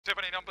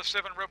70, number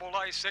 7, Rebel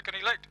Lace, second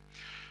elect.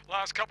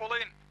 Last couple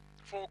in.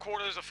 4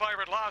 quarters a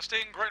favourite last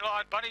in. Green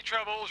light, Bunny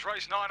Travels,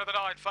 race 9 of the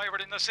night,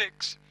 favourite in the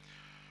 6.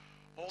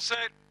 All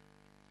set.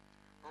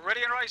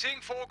 Ready and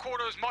racing, 4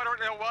 quarters moderate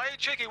their way.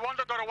 Cheeky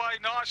Wonder got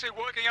away nicely,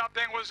 working up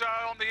then was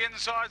on the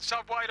inside,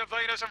 Subway to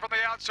Venus, and from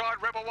the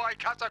outside, Rebel Way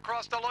cuts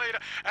across the lead,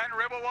 and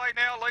Rebel Way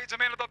now leads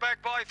them into the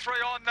back by 3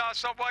 on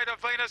Subway to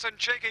Venus and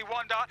Cheeky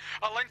Wonder,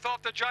 a length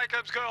off the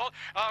Jacobs Girl,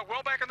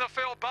 well back in the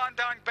field,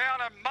 Bundung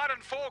Bound and Mud and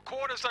 4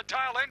 quarters the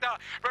tail ender,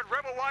 but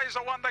Rebel Way is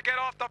the one to get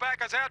off the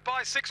back, is out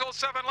by 6 or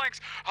 7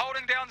 lengths,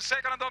 holding down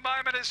second at the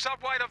moment is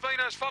Subway to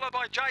Venus, followed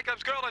by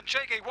Jacobs Girl and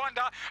Cheeky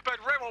Wonder, but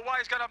Rebel Way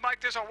is going to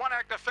make this a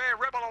one-act affair.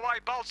 Rebel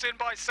Away bolts in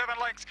by 7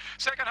 lengths.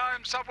 Second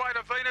home, Subway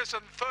to Venus,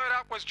 and third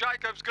up was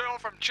Jacobs Girl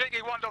from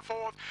Cheeky Wonder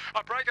fourth.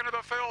 A break into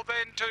the field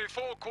then to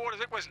 4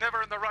 quarters. It was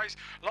never in the race.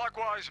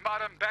 Likewise,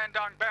 Mud and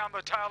Bandung Bound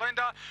the tail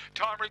ender.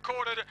 Time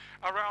recorded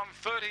around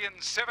 30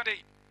 and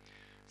 70.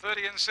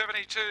 30 and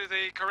 72,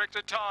 the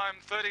corrected time,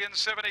 30 and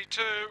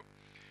 72.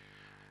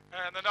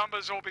 And the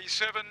numbers will be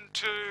 7,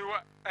 2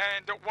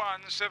 and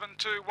 1. 7,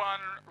 2, 1.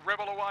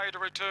 Rebel Away to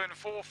return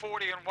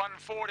 440 and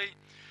 140.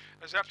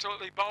 Has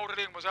absolutely bolted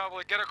in, was able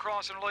to get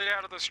across and lead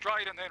out of the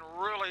straight and then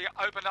really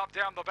opened up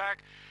down the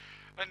back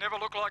and never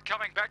looked like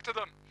coming back to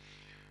them.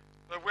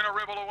 The winner,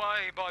 Rebel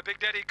Away, by Big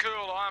Daddy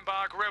Cool,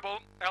 Ironbark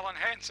Rebel. Alan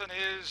Hansen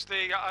is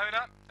the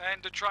owner,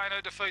 and the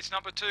trainer defeats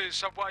number 2,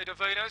 Subway to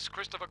Venus.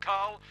 Christopher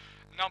Cole,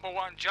 number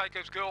 1,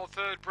 Jacobs Girl,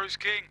 3rd, Bruce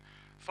King.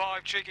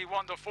 5, Cheeky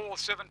Wonder, 4th,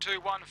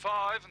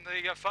 7-2-1-5, and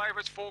the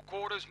favourites, 4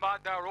 quarters,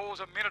 Mud, they were always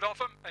a minute off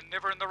them and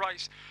never in the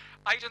race.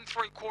 8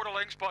 3/4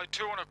 lengths by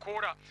 2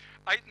 1/4.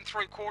 8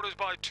 3/4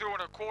 by 2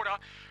 1/4.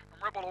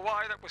 And Rebel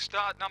Away, that was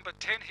start number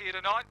 10 here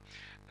tonight.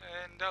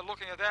 And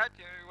looking at that,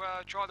 you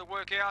try to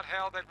work out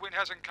how that win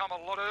hasn't come a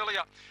lot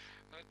earlier.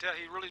 But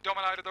he really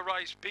dominated the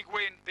race. Big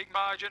win, big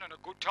margin, and a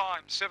good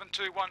time.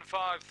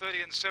 7-2-1-5,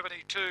 30 and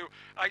 72.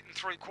 8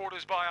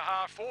 3/4 by a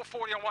half.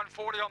 440 and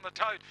 140 on the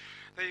tote.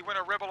 The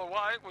winner, Rebel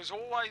Away, was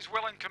always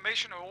well in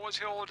commission. Always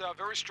held a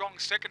very strong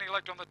second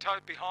elect on the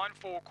tote behind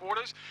 4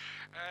 quarters.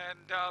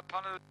 And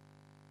punted